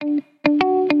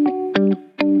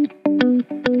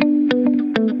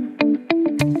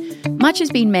Much has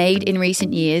been made in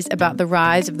recent years about the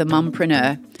rise of the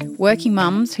mumpreneur, working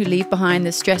mums who leave behind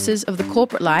the stresses of the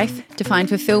corporate life to find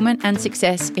fulfillment and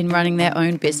success in running their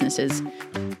own businesses,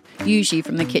 usually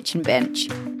from the kitchen bench.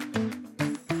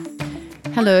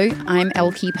 Hello, I'm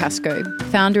Elke Pascoe,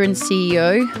 founder and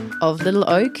CEO of Little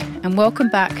Oak, and welcome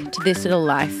back to This Little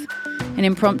Life, an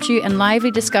impromptu and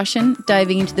lively discussion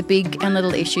diving into the big and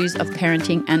little issues of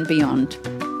parenting and beyond.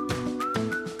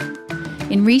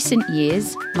 In recent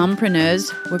years,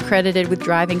 mumpreneurs were credited with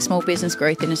driving small business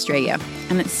growth in Australia,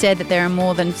 and it's said that there are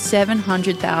more than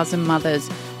 700,000 mothers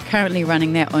currently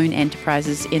running their own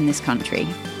enterprises in this country.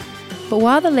 But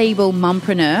while the label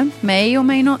mumpreneur may or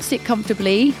may not sit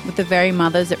comfortably with the very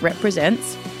mothers it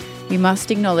represents, we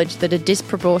must acknowledge that a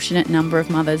disproportionate number of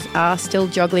mothers are still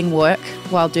juggling work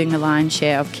while doing the lion's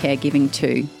share of caregiving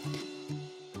too.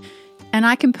 And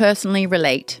I can personally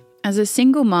relate. As a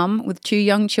single mum with 2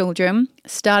 young children,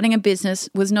 starting a business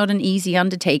was not an easy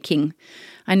undertaking.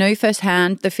 I know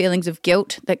firsthand the feelings of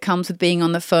guilt that comes with being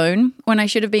on the phone when I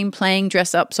should have been playing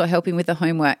dress-ups or helping with the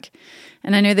homework.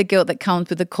 And I know the guilt that comes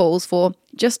with the calls for,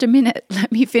 just a minute,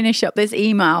 let me finish up this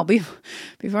email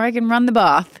before I can run the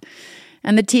bath.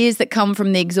 And the tears that come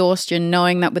from the exhaustion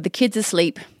knowing that with the kids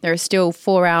asleep, there are still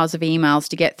 4 hours of emails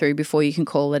to get through before you can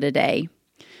call it a day.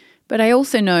 But I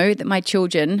also know that my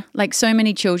children, like so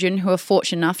many children who are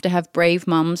fortunate enough to have brave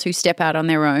mums who step out on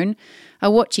their own,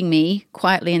 are watching me,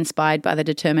 quietly inspired by the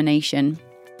determination.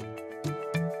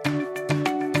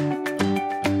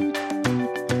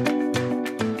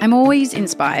 I'm always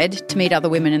inspired to meet other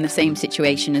women in the same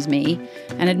situation as me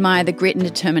and admire the grit and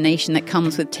determination that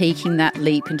comes with taking that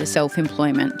leap into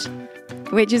self-employment.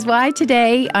 Which is why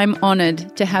today I'm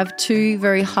honoured to have 2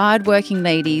 very hard-working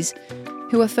ladies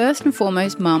who are first and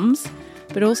foremost mums,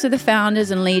 but also the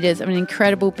founders and leaders of an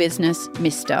incredible business,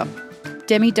 Mr.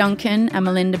 Demi Duncan and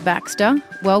Melinda Baxter,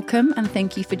 welcome and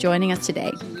thank you for joining us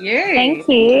today. Thank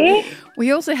you.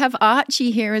 We also have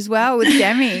Archie here as well with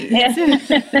Demi. It's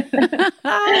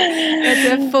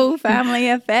a full family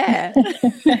affair.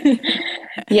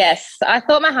 Yes, I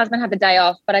thought my husband had the day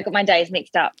off, but I got my days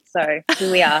mixed up, so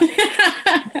here we are.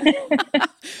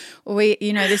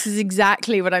 This is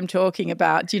exactly what I'm talking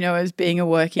about, as being a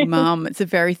working mum. It's the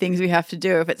very things we have to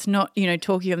do. If it's not,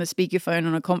 talking on the speakerphone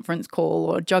on a conference call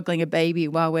or juggling a baby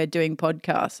while we're doing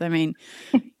podcasts.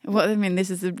 This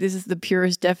is the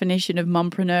purest definition of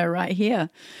mumpreneur right here.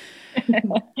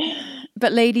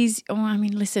 But ladies,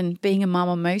 listen, being a mum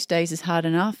on most days is hard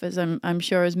enough, as I'm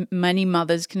sure as many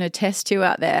mothers can attest to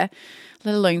out there,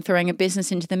 let alone throwing a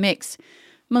business into the mix.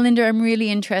 Melinda, I'm really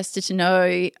interested to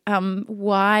know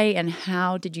why and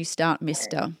how did you start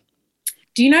Mr.?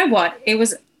 Do you know what? It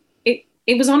was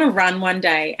on a run one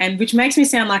day, and which makes me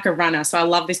sound like a runner, so I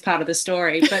love this part of the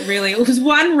story, but really it was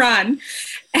one run.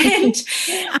 And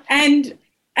an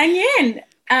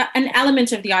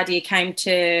element of the idea came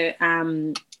to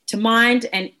mind,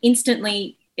 and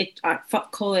instantly I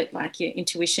call it like your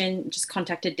intuition, just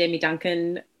contacted Demi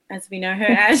Duncan, as we know her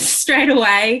as, straight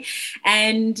away.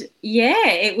 And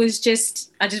it was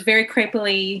I just very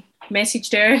creepily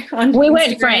messaged her on Instagram. We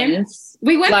weren't friends.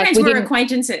 We weren't friends, we were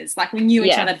acquaintances. Like, we knew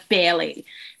each other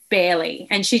barely.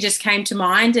 And she just came to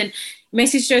mind and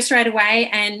messaged her straight away.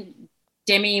 And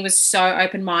Demi was so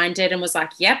open-minded and was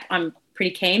like, yep, I'm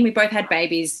pretty keen. We both had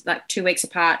babies like 2 weeks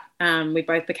apart. We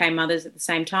both became mothers at the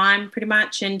same time pretty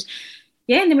much. And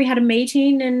then we had a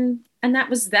meeting and that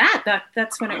was that.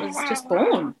 That's when it was just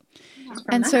born.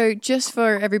 And so just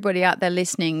for everybody out there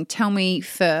listening, tell me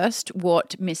first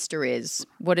what Mr. is.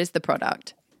 What is the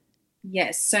product?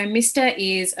 Yes, so Mr.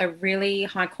 is a really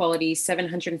high-quality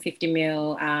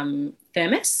 750ml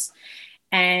thermos.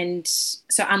 And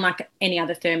so unlike any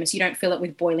other thermos, you don't fill it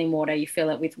with boiling water. You fill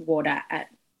it with water at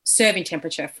serving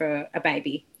temperature for a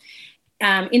baby.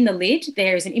 In the lid,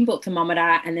 there is an inbuilt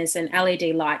thermometer and there's an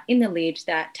LED light in the lid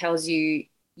that tells you,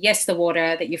 yes, the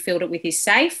water that you filled it with is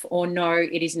safe, or no,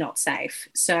 it is not safe.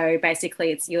 So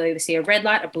basically you'll either see a red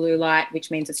light, a blue light,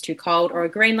 which means it's too cold, or a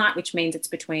green light, which means it's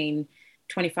between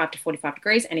 25 to 45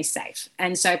 degrees and is safe.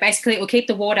 And so basically it will keep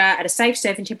the water at a safe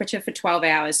serving temperature for 12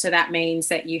 hours. So that means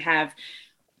that you have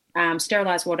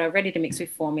sterilised water ready to mix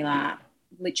with formula,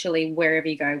 literally wherever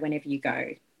you go, whenever you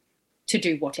go, to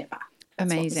do whatever.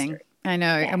 That's amazing. I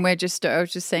know. Yeah. And I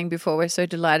was just saying before, we're so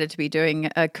delighted to be doing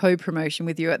a co-promotion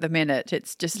with you at the minute.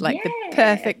 It's just like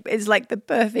the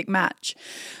perfect match.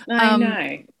 I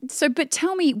know. So, but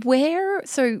tell me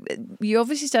so you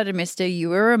obviously started Mr. You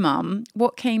were a mum.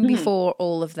 What came before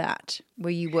all of that?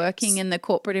 Were you working in the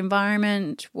corporate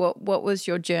environment? What was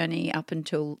your journey up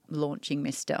until launching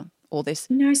Mr. or this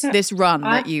run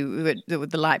that you,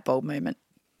 with the light bulb moment?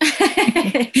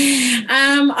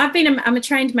 I'm a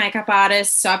trained makeup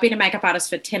artist, so I've been a makeup artist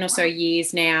for 10 or so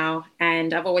years now,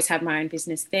 and I've always had my own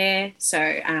business there.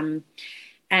 So,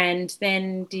 and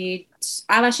then did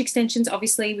eyelash extensions,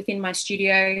 obviously, within my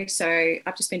studio. So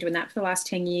I've just been doing that for the last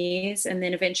 10 years. And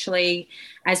then eventually,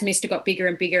 as Mr. got bigger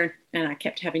and bigger, and I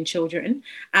kept having children,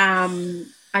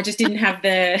 I just didn't have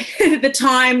the the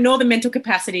time nor the mental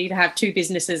capacity to have two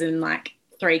businesses and like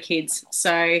 3 kids.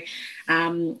 So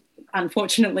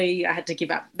unfortunately, I had to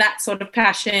give up that sort of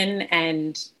passion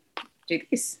and do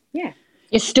this. Yeah.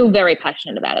 You're still very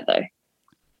passionate about it though.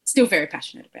 Still very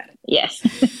passionate about it. Yes.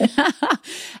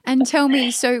 And tell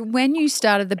me, so when you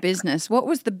started the business, what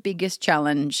was the biggest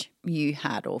challenge you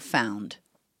had or found?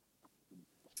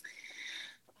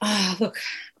 Oh, look,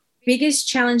 biggest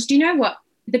challenge. Do you know what?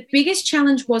 The biggest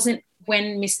challenge wasn't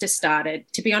when Mr. started.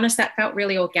 To be honest, that felt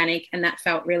really organic and that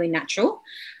felt really natural.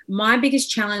 My biggest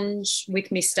challenge with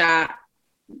Mr.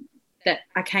 that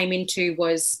I came into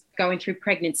was going through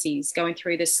pregnancies, going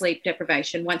through the sleep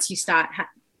deprivation. Once you start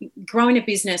growing a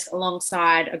business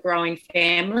alongside a growing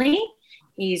family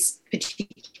is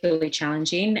particularly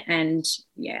challenging. And,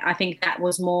 yeah, I think that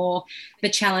was more the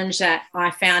challenge that I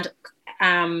found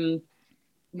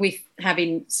with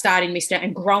starting Mr.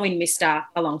 and growing Mr.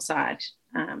 alongside,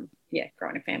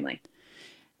 growing a family.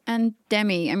 And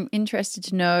Demi, I'm interested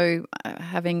to know,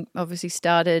 having obviously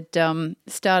started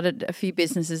a few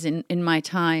businesses in my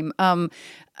time,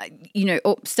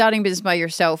 starting a business by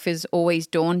yourself is always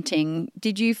daunting.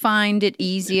 Did you find it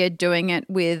easier doing it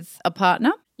with a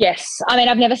partner? Yes. I mean,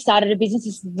 I've never started a business.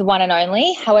 This is the one and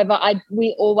only. However,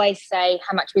 we always say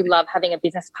how much we love having a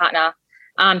business partner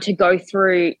to go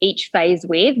through each phase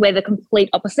with. We're the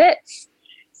complete opposites.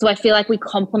 So I feel like we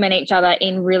complement each other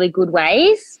in really good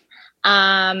ways.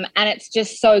 And it's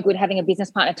just so good having a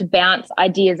business partner to bounce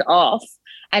ideas off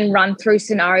and run through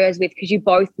scenarios with, because you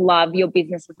both love your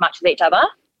business as much as each other.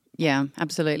 Yeah,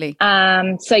 absolutely.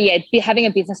 Having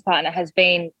a business partner has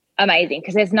been amazing,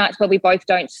 because there's nights where we both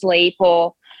don't sleep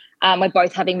or we're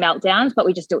both having meltdowns, but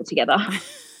we just do it together.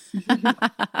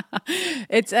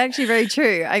 It's actually very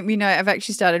true. I've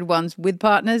actually started ones with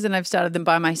partners and I've started them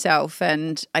by myself,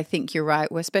 and I think you're right,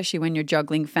 especially when you're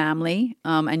juggling family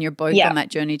and you're both on that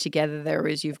journey together.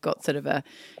 You've got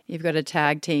a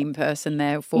tag team person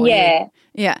there for you.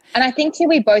 Yeah. And I think too,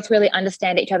 we both really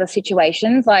understand each other's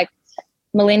situations. Like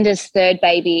Melinda's third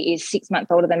baby is 6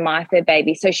 months older than my third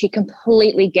baby, so she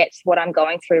completely gets what I'm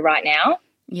going through right now.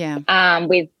 Yeah.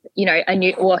 With, he's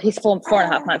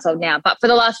 4.5 months old now, but for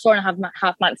the last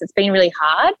 4.5 months, it's been really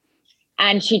hard,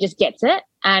 and she just gets it.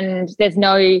 And there's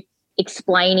no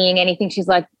explaining anything. She's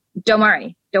like, don't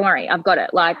worry, I've got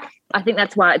it. Like, I think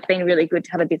that's why it's been really good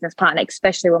to have a business partner,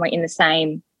 especially when we're in the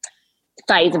same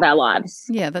phase of our lives.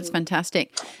 Yeah, that's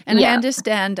fantastic. And I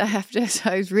understand, I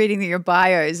was reading your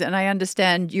bios, and I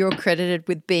understand you're credited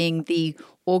with being the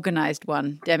organized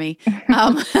one, Demi.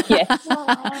 Yes.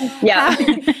 Yeah.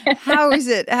 How is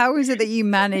it that you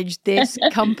manage this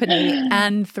company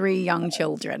and 3 young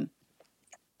children?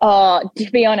 Oh,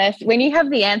 to be honest, when you have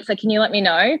the answer, can you let me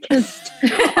know? Because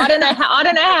I don't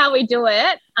know how we do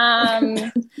it.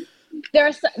 There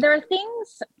are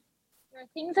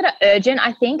things that are urgent,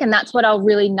 I think, and that's what I'll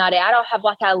really nut out. I'll have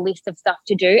like a list of stuff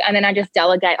to do, and then I just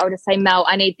delegate. I'll just say, Mel,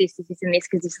 I need this, and this,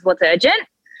 because this is what's urgent,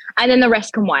 and then the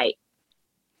rest can wait.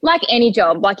 Like any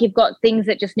job, like you've got things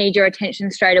that just need your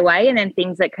attention straight away, and then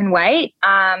things that can wait.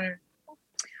 I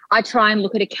try and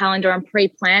look at a calendar and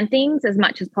pre-plan things as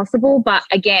much as possible, but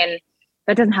again,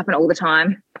 that doesn't happen all the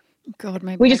time. God,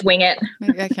 maybe we just wing it.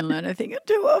 Maybe I can learn a thing or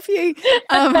two off you.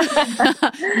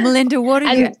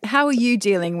 Melinda, how are you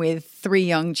dealing with 3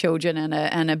 young children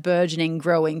and a burgeoning,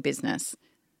 growing business?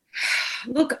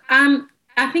 Look,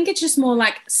 I think it's just more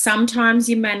like sometimes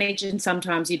you manage and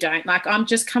sometimes you don't. Like, I'm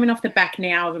just coming off the back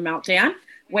now of a meltdown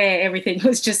where everything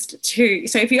was just too.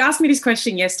 So if you asked me this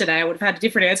question yesterday, I would have had a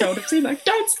different answer. I would have said, like,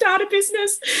 don't start a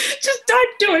business. Just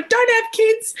don't do it. Don't have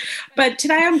kids. But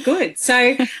today I'm good.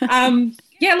 So,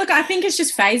 look, I think it's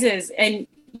just phases, and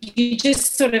you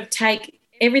just sort of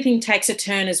everything takes a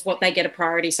turn as what they get a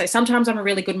priority. So sometimes I'm a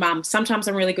really good mum. Sometimes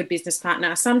I'm a really good business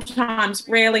partner. Sometimes,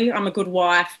 rarely, I'm a good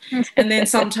wife. And then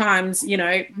sometimes,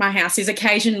 my house is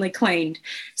occasionally cleaned.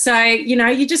 So,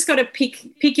 you just got to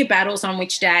pick your battles on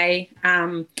which day.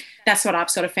 That's what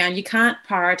I've sort of found. You can't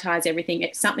prioritize everything.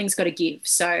 Something's got to give.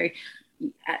 So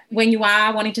when you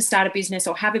are wanting to start a business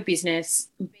or have a business,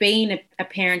 being a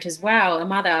parent as well, a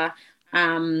mother,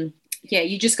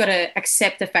 you just got to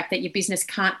accept the fact that your business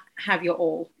can't have your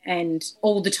all and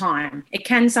all the time. It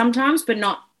can sometimes, but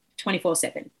not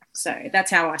 24/7. So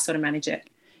that's how I sort of manage it.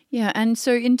 Yeah. And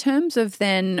so in terms of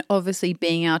then obviously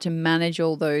being able to manage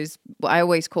all those, I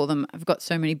always call them, I've got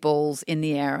so many balls in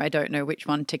the air, I don't know which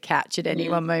one to catch at any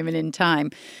one moment in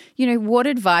time. You know, what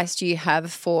advice do you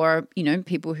have for, you know,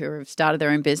 people who have started their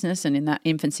own business and in that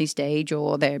infancy stage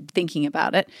or they're thinking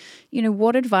about it? You know,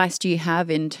 what advice do you have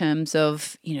in terms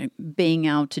of, you know, being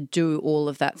able to do all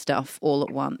of that stuff all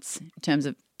at once in terms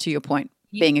of, to your point,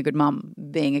 being a good mum,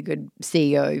 being a good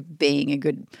CEO, being a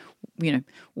good, you know,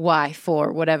 wife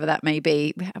or whatever that may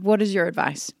be? What is your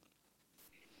advice?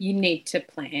 You need to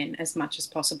plan as much as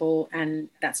possible, and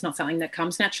that's not something that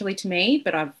comes naturally to me,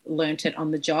 but I've learnt it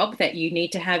on the job, that you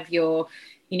need to have you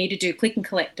need to do click and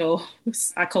collect, or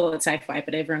I call it Safeway,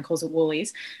 but everyone calls it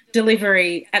Woolies,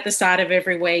 delivery at the start of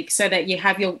every week, so that you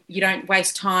don't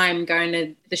waste time going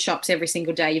to the shops every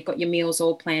single day. You've got your meals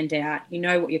all planned out. You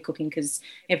know what you're cooking, because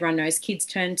everyone knows kids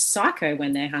turn psycho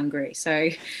when they're hungry. So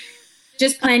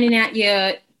just planning out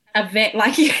your event,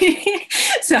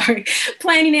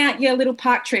 planning out your little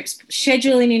park trips,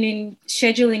 scheduling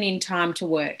in time to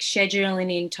work,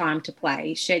 scheduling in time to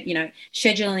play,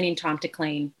 scheduling in time to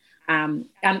clean.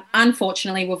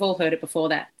 Unfortunately, we've all heard it before,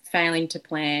 that failing to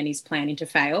plan is planning to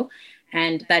fail.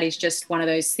 And that is just one of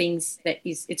those things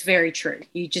it's very true.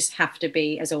 You just have to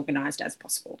be as organised as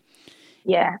possible.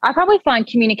 Yeah, I probably find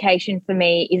communication for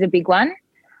me is a big one.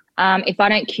 If I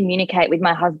don't communicate with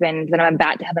my husband that I'm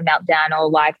about to have a meltdown, or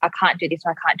like I can't do this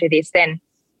or I can't do this, then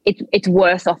it's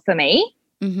worse off for me.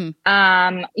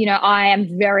 Mm-hmm. You know, I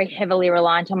am very heavily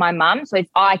reliant on my mum. So if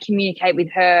I communicate with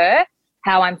her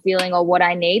how I'm feeling or what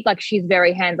I need, like she's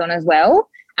very hands-on as well.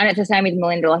 And it's the same with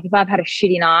Melinda. Like if I've had a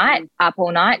shitty night, up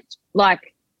all night,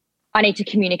 like I need to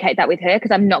communicate that with her,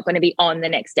 because I'm not going to be on the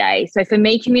next day. So for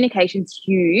me, communication's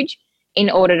huge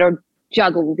in order to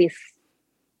juggle this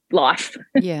life.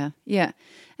 Yeah.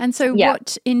 And so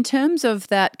what, in terms of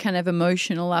that kind of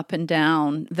emotional up and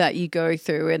down that you go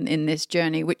through in this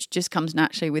journey, which just comes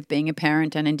naturally with being a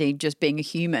parent and indeed just being a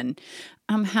human,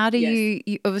 how do you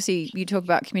obviously you talk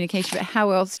about communication, but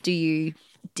how else do you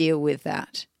deal with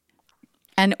that?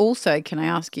 And also, can I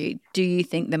ask you, do you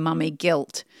think the mummy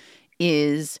guilt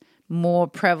is more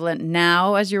prevalent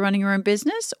now as you're running your own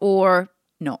business, or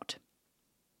not?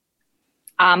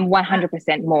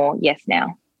 100% more, yes,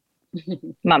 now.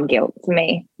 Mum guilt for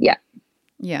me. Yeah.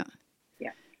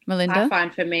 Melinda? I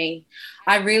find for me,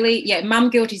 mum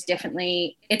guilt is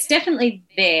definitely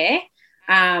there.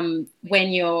 When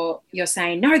you're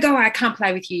saying, no, go, I can't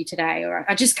play with you today, or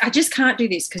I just can't do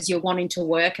this, because you're wanting to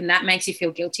work, and that makes you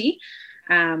feel guilty.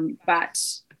 But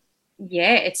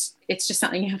yeah, it's just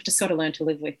something you have to sort of learn to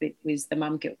live with the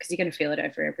mum guilt, because you're going to feel it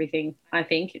over everything. I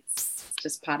think it's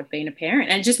just part of being a parent,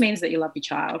 and it just means that you love your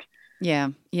child. Yeah.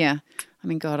 I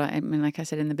mean, God, like I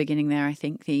said in the beginning there, I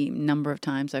think the number of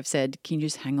times I've said, can you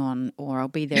just hang on, or I'll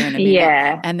be there in a minute.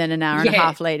 Yeah. And then an hour and a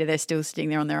half later, they're still sitting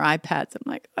there on their iPads. I'm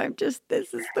like, I'm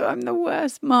the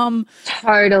worst mum.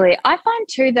 Totally. I find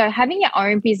too, though, having your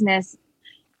own business,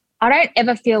 I don't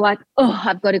ever feel like, oh,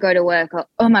 I've got to go to work, or,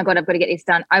 oh my God, I've got to get this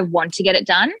done. I want to get it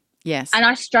done. Yes. And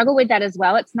I struggle with that as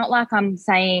well. It's not like I'm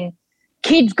saying,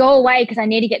 kids, go away because I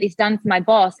need to get this done for my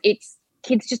boss. It's,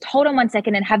 kids, just hold on 1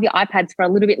 second and have your iPads for a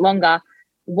little bit longer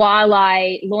while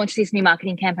I launch this new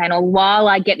marketing campaign, or while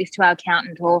I get this to our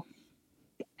accountant,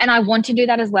 and I want to do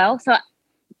that as well. So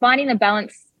finding the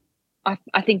balance, I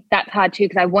think that's hard too,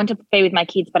 because I want to be with my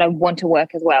kids, but I want to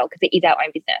work as well, because it is our own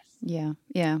business.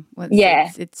 Yeah. Well,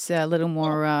 it's a little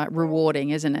more rewarding,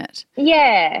 isn't it?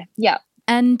 Yeah.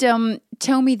 And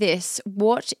tell me this,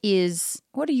 what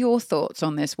are your thoughts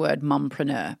on this word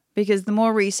mumpreneur? Because the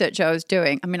more research I was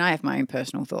doing, I mean, I have my own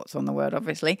personal thoughts on the word,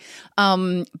 obviously,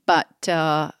 but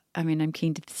I mean, I'm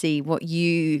keen to see what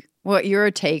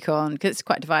your take on, because it's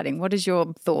quite dividing. What is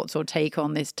your thoughts or take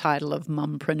on this title of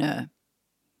mumpreneur?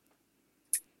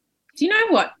 Do you know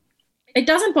what? It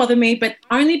doesn't bother me, but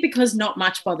only because not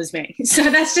much bothers me. So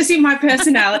that's just in my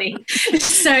personality.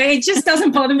 So it just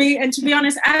doesn't bother me. And to be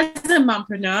honest, as a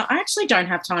mumpreneur, I actually don't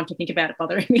have time to think about it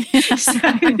bothering me. So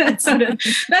that's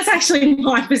actually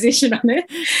my position on it.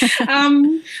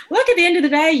 Look, at the end of the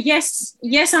day, yes,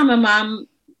 I'm a mum.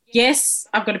 Yes,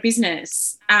 I've got a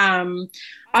business.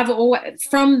 I've always,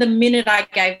 from the minute I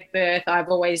gave birth, I've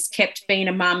always kept being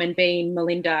a mum and being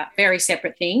Melinda very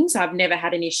separate things. I've never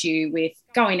had an issue with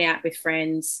going out with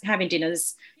friends, having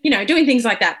dinners, doing things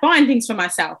like that, buying things for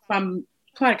myself. I'm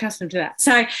quite accustomed to that.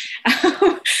 So,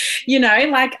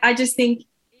 I just think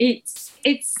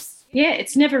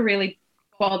it's never really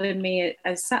bothered me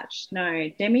as such. No.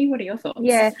 Demi, what are your thoughts?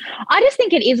 Yeah, I just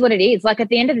think it is what it is. Like, at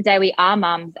the end of the day, we are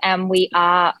mums and we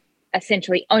are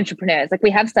essentially entrepreneurs. Like,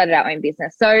 we have started our own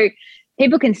business. So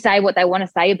people can say what they want to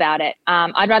say about it.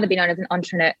 I'd rather be known as an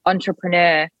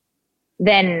entrepreneur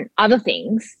than other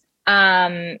things. So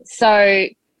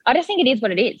I just think it is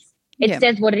what it is. It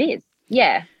says what it is.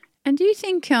 Yeah. And do you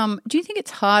think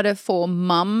it's harder for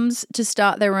mums to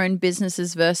start their own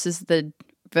businesses versus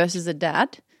a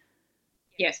dad?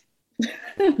 Yes.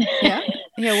 Yeah.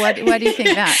 Yeah. Why do you think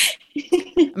that?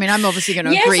 I mean, I'm obviously going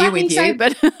to agree with you,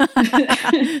 but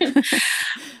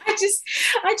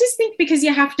I just think because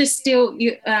you have to still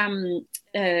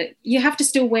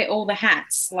wear all the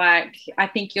hats. Like, I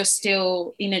think you're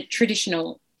still in a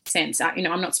traditional sense. I'm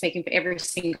not speaking for every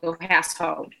single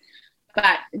household,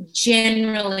 but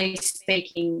generally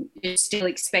speaking, you're still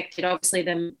expected.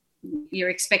 Obviously, you're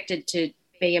expected to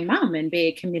be a mum and be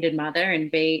a committed mother and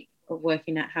be a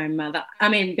working at home mother. I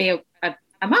mean, be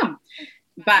a mum.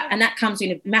 And that comes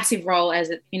in a massive role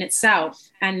in itself.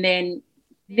 And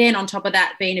then on top of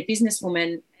that, being a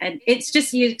businesswoman, and it's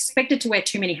just you're expected to wear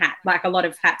too many hats, like a lot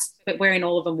of hats, but wearing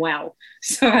all of them well.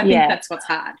 So I think that's what's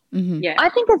hard. Mm-hmm. Yeah, I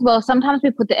think as well, sometimes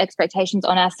we put the expectations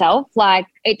on ourselves. Like,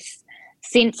 it's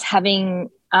since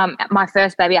having my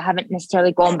first baby, I haven't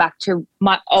necessarily gone back to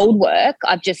my old work.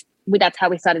 That's how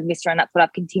we started Vista, and that's what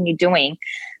I've continued doing.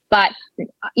 But,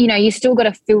 you still got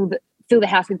to fill the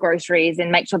house with groceries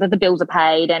and make sure that the bills are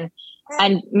paid and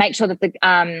make sure that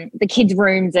the kids'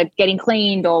 rooms are getting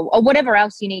cleaned or whatever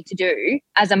else you need to do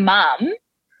as a mum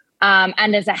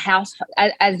and as a house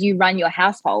as you run your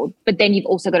household. But then you've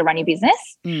also got to run your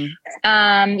business.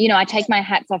 I take my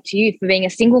hats off to you for being a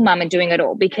single mum and doing it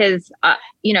all, because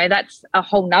that's a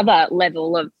whole nother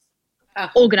level of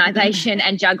organisation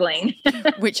and juggling,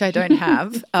 which I don't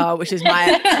have, which is my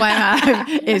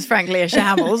home is frankly a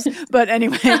shambles. But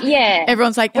anyway,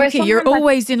 everyone's like, okay, you're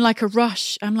always in like a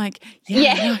rush. I'm like,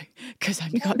 no, because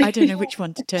I don't know which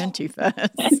one to turn to first.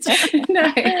 No.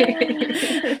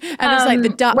 And it's like the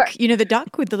duck, the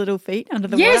duck with the little feet under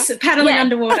the water. Paddling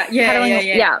underwater.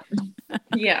 Yeah.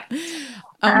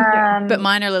 But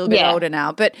mine are a little bit older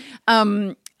now. But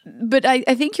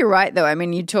I think you're right, though. I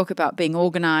mean, you talk about being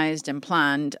organised and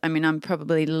planned. I mean, I'm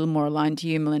probably a little more aligned to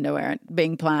you, Melinda, where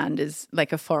being planned is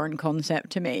like a foreign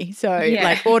concept to me. So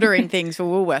like ordering things for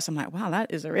Woolworths, I'm like, wow,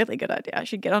 that is a really good idea. I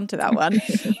should get onto that one.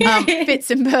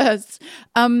 Fits and bursts.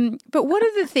 But what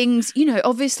are the things,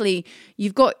 obviously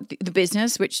you've got the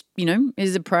business, which,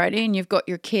 is a priority, and you've got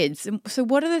your kids. So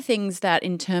what are the things that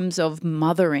in terms of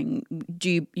mothering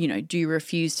do you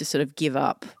refuse to sort of give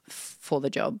up for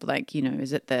the job? Like,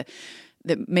 is it the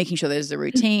making sure there's a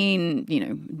routine,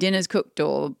 dinner's cooked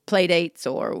or play dates,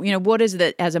 or, what is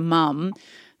it as a mum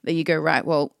that you go, right,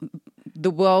 well, the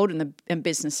world and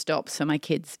business stops for my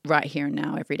kids right here and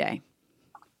now every day?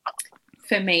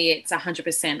 For me, it's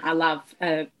 100%. I love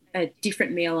a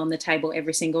different meal on the table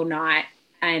every single night,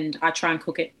 and I try and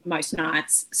cook it most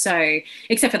nights. So,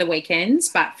 except for the weekends,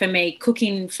 but for me,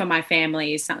 cooking for my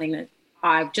family is something that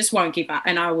I just won't give up,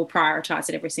 and I will prioritise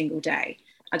it every single day.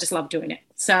 I just love doing it.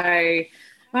 So I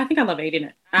think I love eating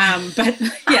it. But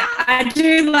yeah,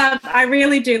 I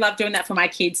really do love doing that for my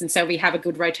kids. And so we have a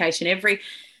good rotation every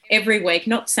week,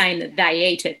 not saying that they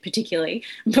eat it particularly,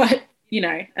 but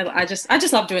I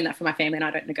just love doing that for my family, and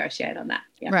I don't negotiate on that.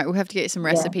 Yeah. Right. We'll have to get some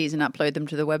recipes and upload them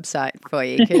to the website for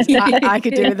you, because I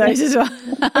could do those as well.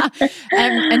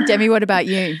 And Demi, what about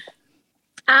you?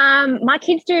 My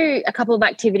kids do a couple of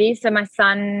activities. So my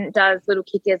son does little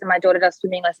kickers and my daughter does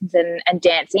swimming lessons and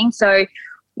dancing. So,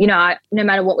 no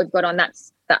matter what we've got on,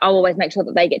 I'll always make sure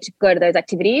that they get to go to those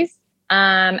activities.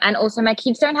 And also my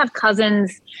kids don't have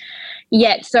cousins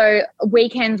yet. So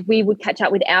weekends we would catch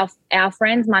up with our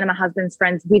friends, mine and my husband's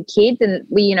friends with kids. And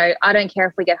we, I don't care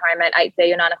if we get home at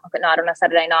 8:30 or 9 o'clock at night on a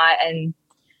Saturday night and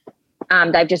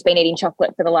they've just been eating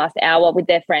chocolate for the last hour with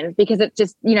their friends, because it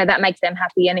just, that makes them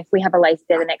happy. And if we have a lazy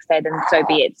day the next day, then so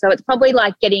be it. So it's probably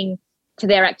like getting to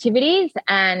their activities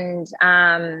and,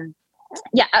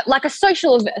 like a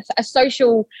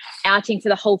social outing for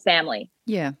the whole family.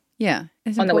 Yeah. Yeah.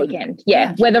 It's on important. The weekend.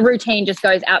 Yeah. Where the routine just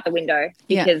goes out the window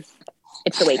because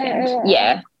it's the weekend.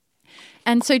 Yeah.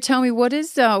 And so tell me, what are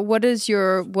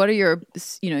your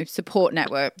support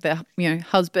network, the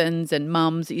husbands and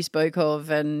mums that you spoke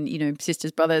of, and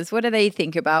sisters, brothers, what do they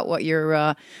think about what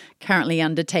you're currently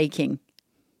undertaking?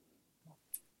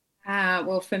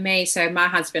 Well, for me, so my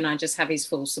husband, I just have his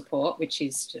full support, which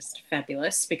is just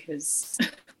fabulous, because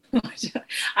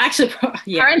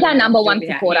Aaron's our number one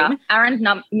supporter. Aaron's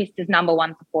Mr.'s number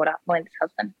one supporter, Melinda's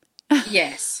husband.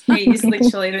 Yes, he is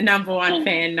literally the number one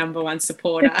fan, number one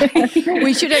supporter.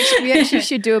 We actually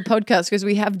should do a podcast because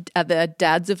we have the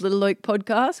Dads of Little Oak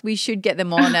podcast. We should get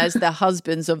them on as the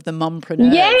husbands of the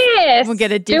mumpreneurs. Yes, we'll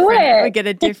get a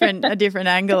different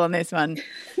angle on this one.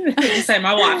 Just say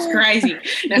my wife's crazy.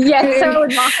 No. Yes, so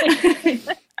would mine.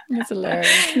 That's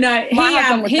hilarious. No, my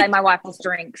husband would say my wife has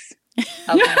drinks.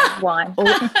 Okay, wine.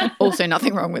 Also,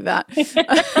 nothing wrong with that.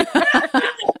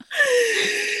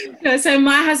 No, so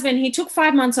my husband, he took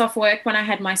 5 months off work when I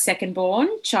had my second born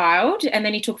child, and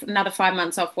then he took another 5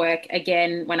 months off work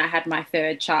again when I had my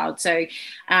third child. So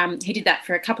he did that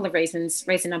for a couple of reasons.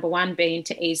 Reason number one being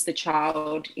to ease the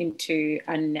child into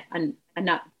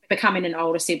becoming an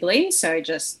older sibling, so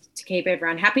just to keep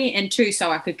everyone happy, and two,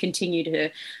 so I could continue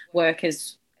to work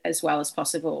as well as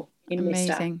possible in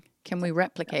Amazing. Mr. Can we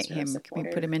replicate him? Can we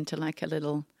put him into like a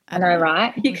little... I know,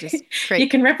 right? You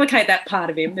can replicate that part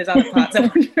of him. There's other parts I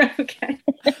wouldn't replicate.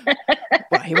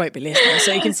 Well, he won't be listening,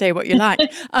 so you can say what you like.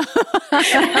 Whereas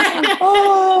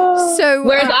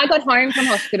I got home from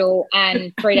hospital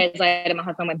and 3 days later my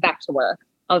husband went back to work.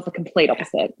 I was the complete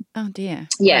opposite. Oh, dear.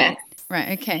 Yeah.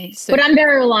 Right, okay. So, but I'm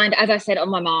very reliant, as I said, on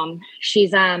my mum.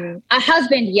 She's a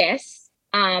husband, yes,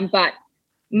 but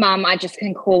mum I just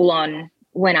can call on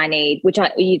when I need, which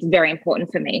is very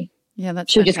important for me. Yeah,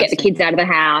 that's she'll fantastic. Just get the kids out of the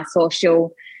house, or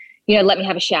she'll, let me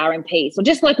have a shower in peace, or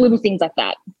just like little things like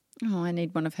that. Oh, I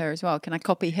need one of her as well. Can I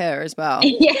copy her as well?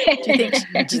 Yeah.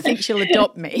 Do you think she'll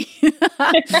adopt me?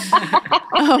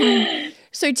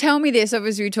 So tell me this.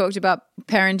 Obviously, we talked about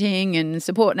parenting and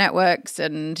support networks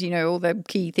and, all the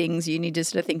key things you need to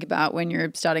sort of think about when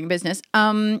you're starting a business.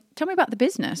 Tell me about the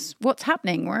business. What's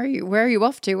happening? Where are you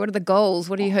off to? What are the goals?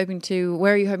 Where are you hoping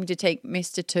to take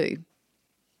Mr. to?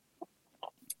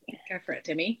 Go for it,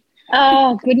 Demi.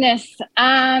 Oh, goodness.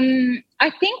 I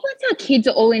think once our kids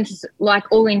are all in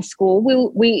school,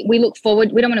 we look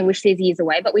forward. We don't want to wish these years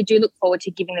away, but we do look forward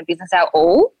to giving the business our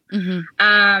all. Mm-hmm.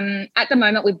 At the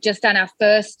moment, we've just done our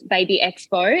first baby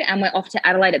expo, and we're off to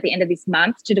Adelaide at the end of this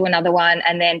month to do another one,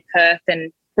 and then Perth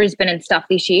and Brisbane and stuff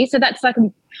this year. So that's like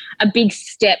a big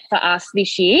step for us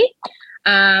this year.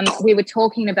 We were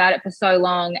talking about it for so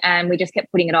long, and we just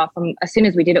kept putting it off. And as soon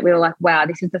as we did it, we were like, wow,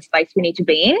 this is the space we need to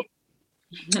be in.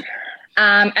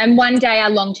 And one day our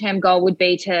long-term goal would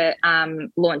be to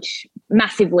launch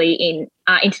massively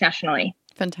internationally.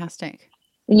 Fantastic.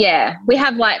 Yeah. We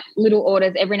have like little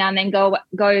orders every now and then go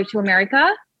to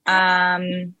America.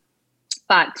 But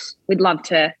we'd love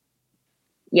to,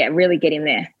 really get in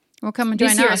there. Well, come and join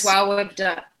us. This year as well, we've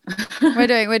done. We're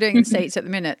doing the States at the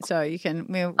minute, so you can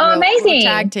we'll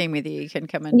tag team with you. You can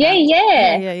come and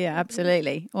yeah,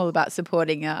 absolutely. All about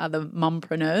supporting other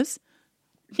mumpreneurs.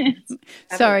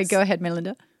 Sorry, go ahead,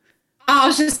 Melinda. I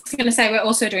was just going to say we're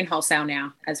also doing wholesale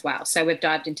now as well. So we've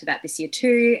dived into that this year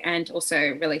too, and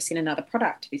also releasing another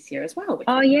product this year as well.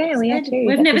 Oh, yeah, we are too.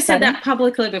 We've never said that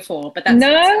publicly before, but that's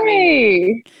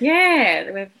coming.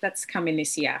 Yeah, that's coming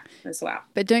this year as well.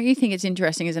 But don't you think it's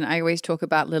interesting, isn't it? I always talk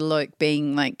about Little Oak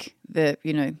being like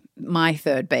my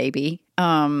third baby,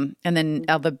 and then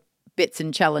other bits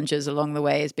and challenges along the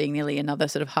way as being nearly another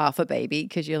sort of half a baby,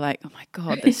 because you're like, oh my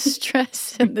God, the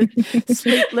stress and the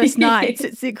sleepless nights.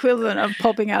 It's the equivalent of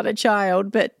popping out a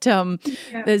child. But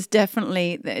it's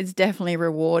definitely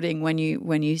rewarding when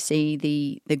you see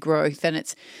the growth, and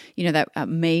it's that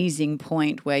amazing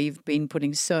point where you've been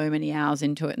putting so many hours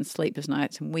into it and sleepless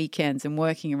nights and weekends and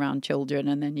working around children,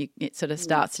 and then it sort of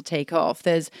starts to take off.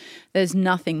 There's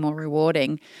nothing more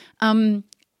rewarding.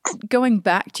 Going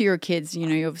back to your kids,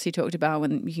 you obviously talked about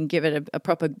when you can give it a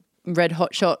proper red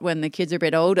hot shot when the kids are a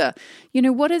bit older.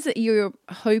 What is it you're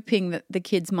hoping that the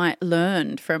kids might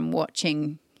learn from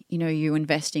watching, you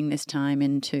investing this time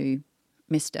into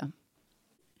Mr.?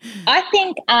 I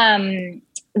think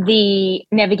the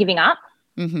never giving up.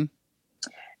 Mm-hmm.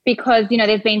 Because,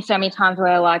 there's been so many times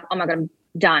where like, oh my God, I'm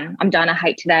done. I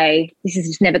hate today. This is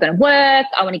just never going to work.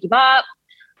 I want to give up.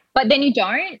 But then you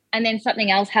don't, and then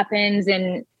something else happens,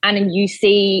 and you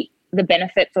see the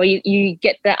benefits, or you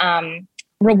get the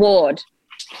reward.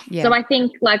 Yeah. So I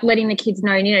think like letting the kids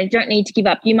know, you don't need to give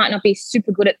up. You might not be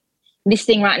super good at this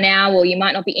thing right now, or you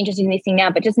might not be interested in this thing now,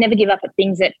 but just never give up at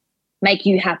things that make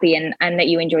you happy and that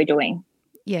you enjoy doing.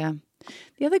 Yeah.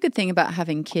 The other good thing about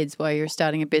having kids while you're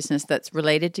starting a business that's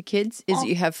related to kids is that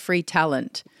you have free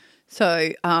talent.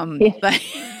 So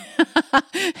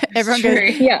Everyone True.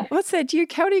 goes, Yeah. what's that?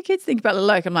 How do your kids think about the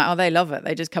look? I'm like, oh, they love it.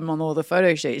 They just come on all the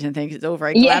photo shoots and think it's all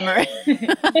very Yeah. glamorous.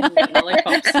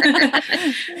 Lollipops.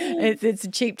 It's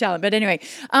a cheap talent. But anyway,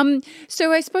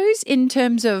 so I suppose in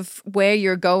terms of where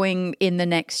you're going in the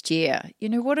next year,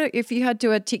 if you had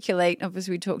to articulate,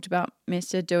 obviously we talked about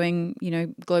Mr. doing,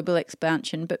 global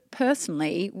expansion, but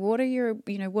personally, what are you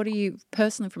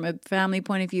personally from a family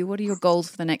point of view, what are your goals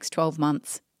for the next 12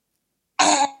 months?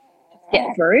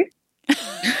 Get through.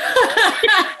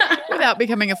 Without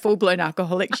becoming a full-blown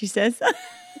alcoholic, she says.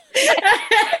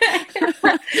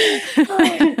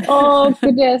 Oh,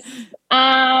 goodness.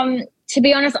 To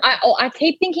be honest, I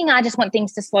keep thinking I just want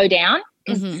things to slow down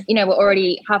because, we're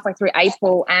already halfway through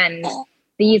April and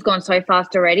the year's gone so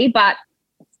fast already, but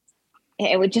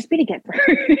it would just be to get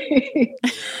through.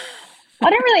 I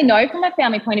don't really know from a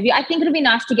family point of view. I think it'll be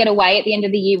nice to get away at the end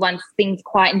of the year once things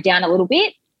quieten down a little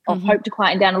bit, or hope to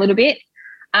quieten down a little bit,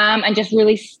 and just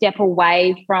really step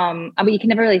away from, you can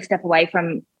never really step away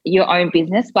from your own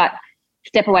business, but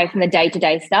step away from the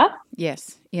day-to-day stuff.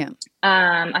 Yes, yeah.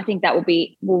 I think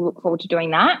we'll look forward to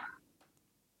doing that.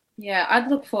 Yeah, I'd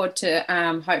look forward to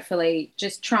hopefully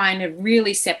just trying to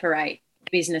really separate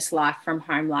business life from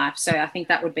home life. So I think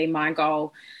that would be my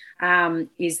goal,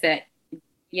 is that,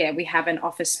 we have an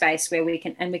office space where we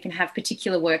can have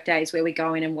particular work days where we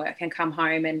go in and work and come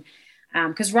home. And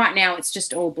because right now it's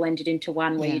just all blended into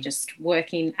one where you're just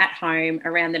working at home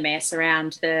around the mess,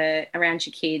 around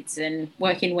your kids, and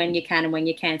working when you can and when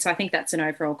you can. So I think that's an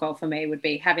overall goal for me, would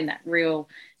be having that real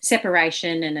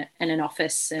separation and an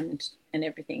office and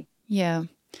everything. Yeah.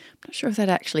 I'm not sure if that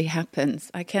actually happens.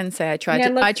 I can say I tried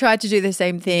to do the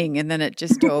same thing, and then it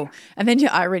just and then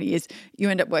your irony is you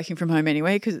end up working from home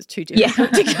anyway because it's too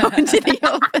difficult to go into the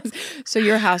office. So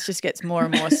your house just gets more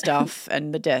and more stuff,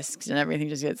 and the desks and everything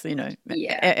just gets,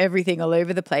 everything all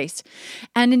over the place.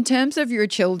 And in terms of your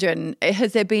children,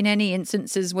 has there been any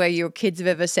instances where your kids have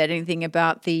ever said anything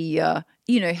about the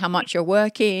how much you're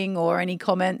working, or any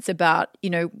comments about,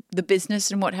 the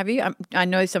business and what have you? I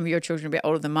know some of your children are a bit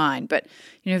older than mine, but,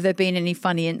 have there been any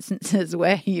funny instances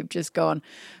where you've just gone,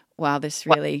 wow, this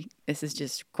is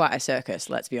just quite a circus,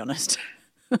 let's be honest?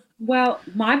 Well,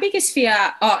 my biggest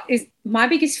fear is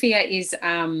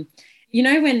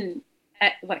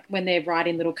when they're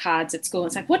writing little cards at school,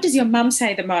 it's like, what does your mum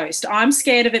say the most? I'm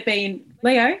scared of it being,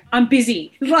 Leo, I'm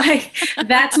busy. Like,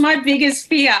 that's my biggest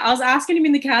fear. I was asking him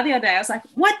in the car the other day, I was like,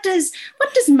 what does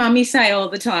mummy say all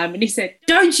the time? And he said,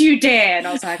 don't you dare. And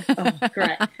I was like, oh,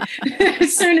 great.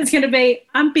 Soon it's going to be,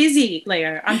 I'm busy,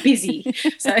 Leo, I'm busy.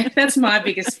 So that's my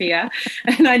biggest fear.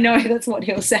 And I know that's what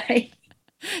he'll say.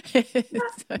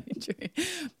 It's so true.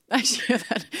 Actually,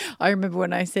 I remember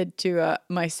when I said to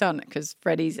my son, because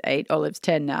Freddie's 8, Olive's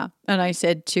 10 now, and I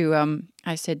said to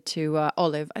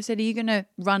Olive, I said, are you going to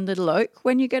run Little Oak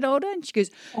when you get older? And she goes,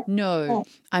 no,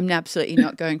 I'm absolutely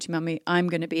not going to, Mummy. I'm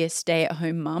going to be a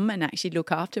stay-at-home mum and actually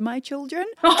look after my children.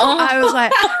 I was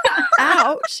like,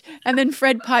 ouch. And then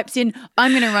Fred pipes in,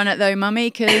 I'm going to run it though, Mummy,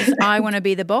 because I want to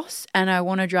be the boss and I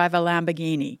want to drive a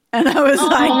Lamborghini. And I was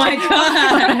like, oh my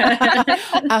God.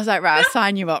 I was like, right, I'll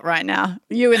sign you up right now.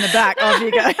 You in the back, off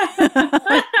you go.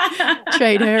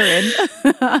 Trade her in.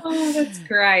 Oh, that's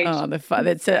great. Oh,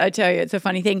 I tell you, it's a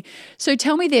funny thing. So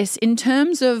tell me this, in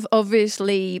terms of,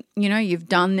 obviously, you've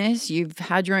done this, you've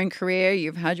had your own career,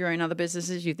 you've had your own other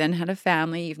businesses, you've then had a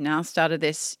family, you've now started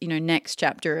this, next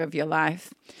chapter of your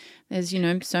life. There's,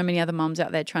 so many other moms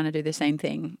out there trying to do the same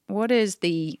thing. What is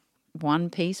the one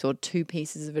piece or two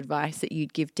pieces of advice that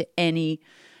you'd give to any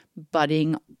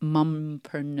budding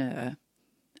mompreneur?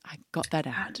 I got that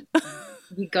out.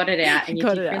 You got it out, and you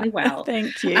did really well.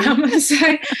 Thank you.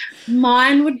 So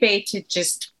mine would be to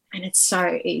just, and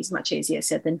it's much easier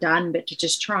said than done, but to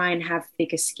just try and have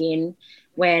thicker skin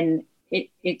when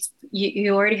it's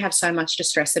you already have so much to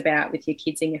stress about with your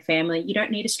kids and your family. You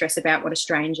don't need to stress about what a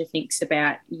stranger thinks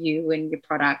about you and your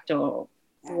product or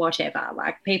whatever.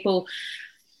 Like, people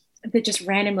that just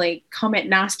randomly comment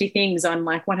nasty things on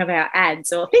like one of our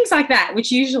ads or things like that,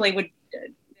 which usually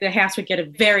the house would get a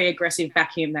very aggressive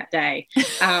vacuum that day.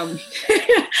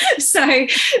 So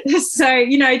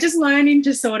just learning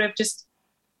to sort of just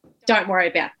don't worry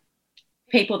about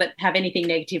people that have anything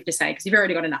negative to say, because you've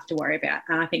already got enough to worry about.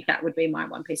 And I think that would be my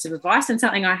one piece of advice, and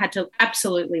something I had to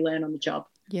absolutely learn on the job.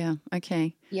 Yeah.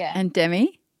 Okay. Yeah. And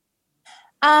Demi?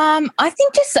 I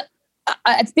think just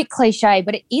it's a bit cliche,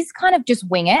 but it is kind of just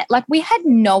wing it. Like, we had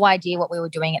no idea what we were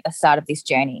doing at the start of this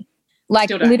journey. Like,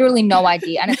 literally no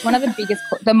idea. And it's one of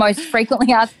the most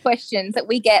frequently asked questions that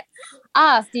we get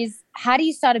asked is, how do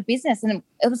you start a business? And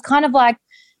it was kind of like,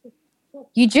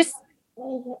 you just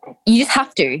you just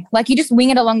have to. Like, you just wing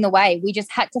it along the way. We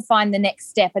just had to find the next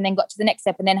step and then got to the next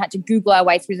step and then had to Google our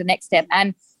way through the next step.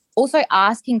 And also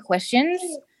asking questions.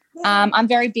 I'm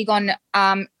very big on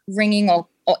ringing or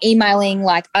emailing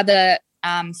like other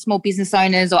small business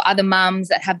owners or other mums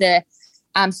that have their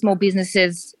small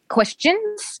businesses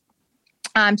questions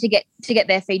to get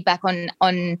their feedback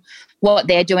on what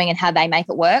they're doing and how they make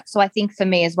it work. So I think for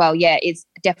me as well, it's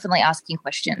definitely asking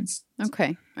questions.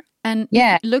 Okay. And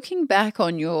looking back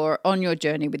on your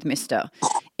journey with Mr.,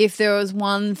 if there was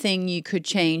one thing you could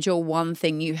change or one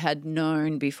thing you had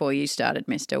known before you started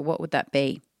Mr., what would that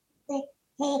be?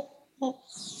 Oh,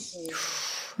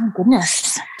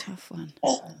 goodness. Tough one.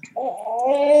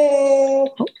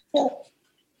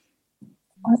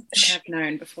 I've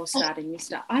known before starting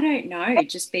Mr. I don't know.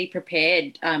 Just be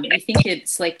prepared. You think you're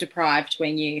sleep deprived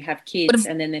when you have kids,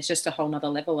 and then there's just a whole nother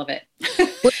level of it.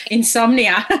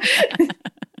 Insomnia.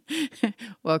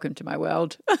 Welcome to my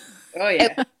world. Oh,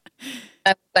 yeah.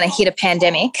 I'm going to hit a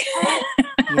pandemic.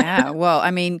 Yeah, well,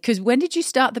 I mean, because when did you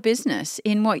start the business?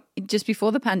 Just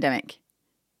before the pandemic?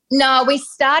 No, we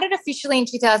started officially in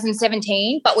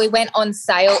 2017, but we went on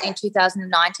sale in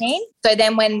 2019. So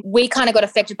then when we kind of got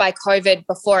affected by COVID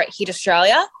before it hit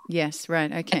Australia. Yes,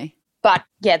 right, okay. But,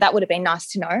 that would have been nice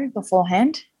to know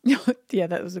beforehand. Yeah,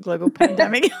 that was a global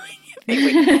pandemic. I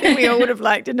think we all would have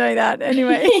liked to know that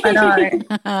anyway. I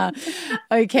know.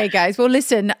 Okay, guys. Well,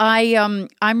 listen,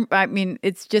 I mean,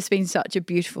 it's just been such a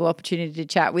beautiful opportunity to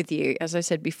chat with you. As I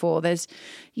said before, there's,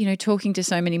 talking to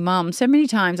so many mums. So many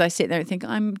times I sit there and think,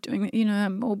 I'm doing,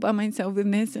 I'm all by myself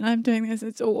in this and I'm doing this.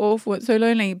 It's all awful. It's so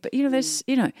lonely. But, there's,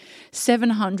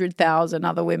 700,000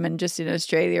 other women just in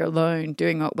Australia alone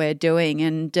doing what we're doing.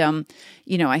 And,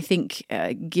 I think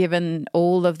given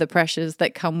all of the pressures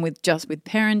that come with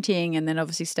parenting and then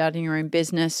obviously starting your own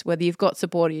business, whether you've got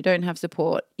support or you don't have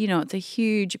support, it's a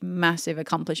huge, massive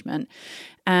accomplishment.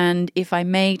 And if I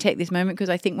may take this moment,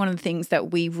 because I think one of the things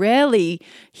that we rarely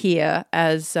hear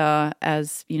as the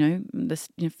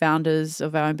founders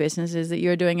of our own business is that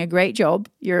you're doing a great job.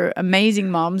 You're amazing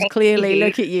moms. Clearly,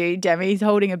 look at you, Demi's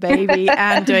holding a baby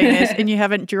and doing this, and you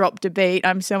haven't dropped a beat.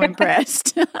 I'm so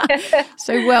impressed.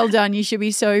 So well done. You should be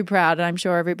so proud. And I'm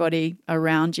sure everybody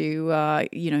around you,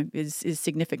 is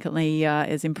significantly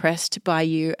as impressed by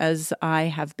you as I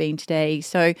have been today.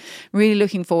 So really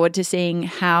looking forward to seeing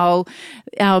how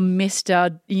our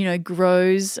Mr.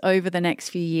 grows over the next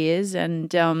few years,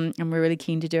 and we're really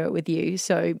keen to do it with you.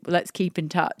 So let's keep in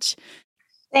touch.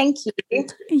 Thank you.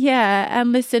 Yeah,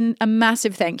 and listen, a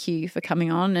massive thank you for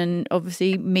coming on and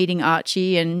obviously meeting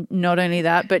Archie, and not only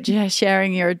that, but just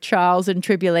sharing your trials and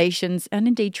tribulations and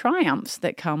indeed triumphs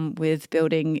that come with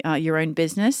building your own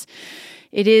business.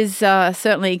 It is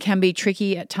certainly can be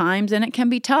tricky at times, and it can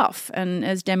be tough. And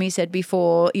as Demi said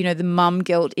before, the mum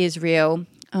guilt is real.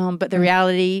 But the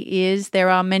reality is there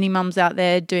are many mums out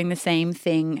there doing the same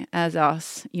thing as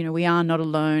us. We are not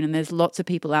alone, and there's lots of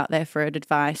people out there for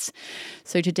advice.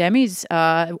 So to Demi's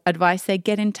advice, they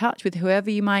get in touch with whoever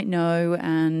you might know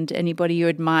and anybody you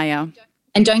admire.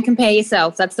 And don't compare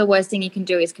yourself. That's the worst thing you can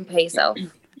do, is compare yourself.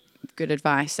 Good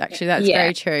advice. Actually, that's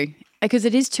very true. Because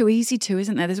it is too easy to,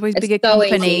 isn't there? There's always bigger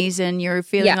companies and you're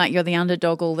feeling like you're the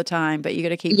underdog all the time, but you got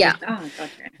to keep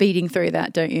beating through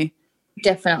that, don't you?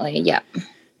 Definitely, yeah.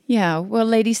 Yeah. Well,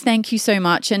 ladies, thank you so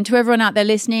much. And to everyone out there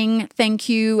listening, thank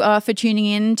you for tuning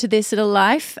in to This Little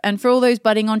Life. And for all those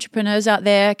budding entrepreneurs out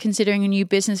there considering a new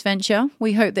business venture,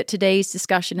 we hope that today's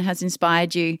discussion has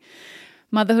inspired you.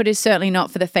 Motherhood is certainly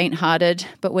not for the faint-hearted,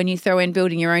 but when you throw in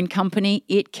building your own company,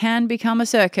 it can become a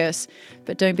circus.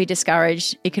 But don't be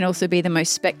discouraged. It can also be the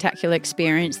most spectacular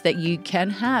experience that you can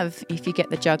have if you get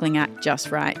the juggling act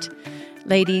just right.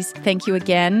 Ladies, thank you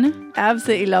again.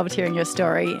 Absolutely loved hearing your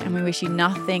story, and we wish you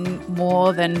nothing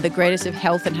more than the greatest of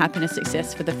health and happiness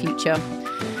success for the future.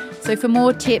 So for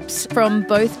more tips from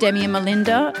both Demi and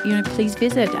Melinda, please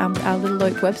visit our Little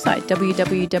Oak website,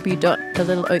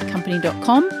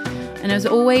 www.thelittleoakcompany.com. And as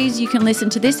always, you can listen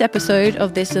to this episode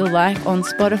of This Little Life on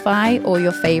Spotify or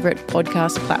your favorite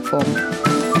podcast platform.